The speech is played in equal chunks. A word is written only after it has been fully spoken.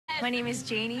My name is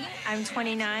Janie. I'm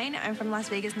 29. I'm from Las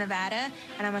Vegas, Nevada,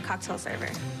 and I'm a cocktail server.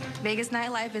 Vegas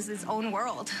nightlife is its own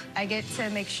world. I get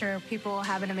to make sure people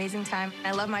have an amazing time.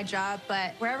 I love my job,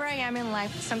 but wherever I am in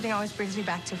life, something always brings me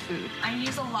back to food. I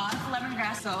use a lot of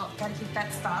lemongrass, so gotta keep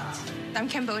that stocked. I'm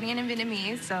Cambodian and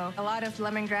Vietnamese, so a lot of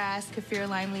lemongrass, kaffir,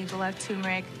 lime leaves, a lot of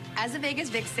turmeric. As a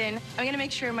Vegas vixen, I'm gonna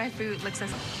make sure my food looks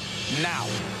as... Now.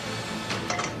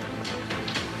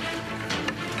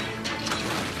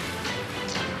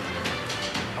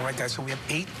 All right, guys, so we have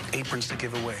 8 aprons to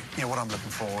give away. You know, what I'm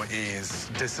looking for is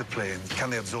discipline.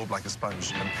 Can they absorb like a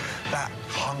sponge? And that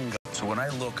hunger. So when I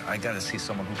look, I got to see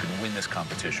someone who can win this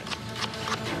competition.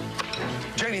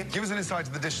 Janie, give us an insight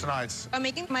to the dish tonight. I'm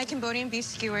making my Cambodian beef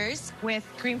skewers with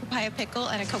green papaya pickle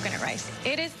and a coconut rice.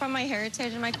 It is from my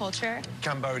heritage and my culture.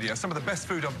 Cambodia, some of the best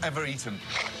food I've ever eaten.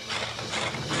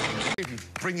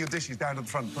 Bring your dishes down to the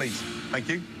front, please. Thank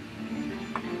you.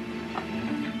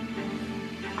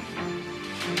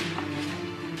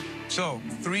 So,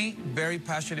 3 very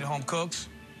passionate home cooks,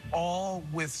 all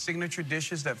with signature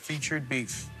dishes that featured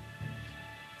beef.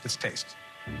 Let's taste.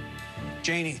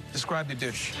 Janie, describe the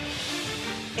dish.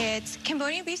 It's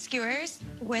Cambodian beef skewers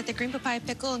with a green papaya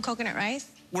pickle and coconut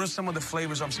rice. What are some of the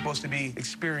flavors I'm supposed to be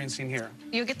experiencing here?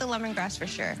 You'll get the lemongrass for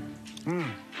sure.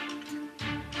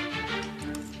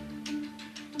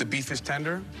 The beef is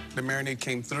tender, the marinade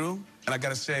came through, and I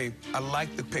gotta say, I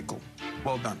like the pickle.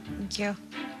 Well done. Thank you.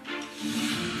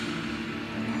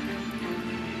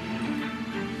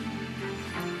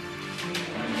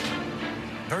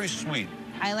 Very sweet.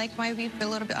 I like my beef a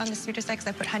little bit on the sweeter side because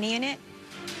I put honey in it.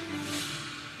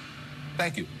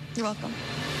 Thank you. You're welcome.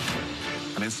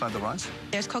 And inside the rice?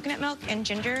 There's coconut milk and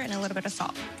ginger and a little bit of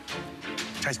salt.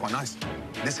 Tastes quite nice.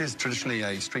 This is traditionally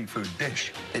a street food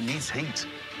dish. It needs heat,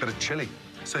 bit of chili.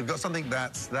 So you've got something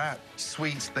that's that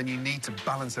sweet, then you need to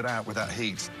balance it out with that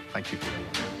heat. Thank you.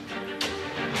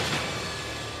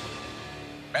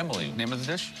 Emily, name of the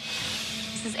dish?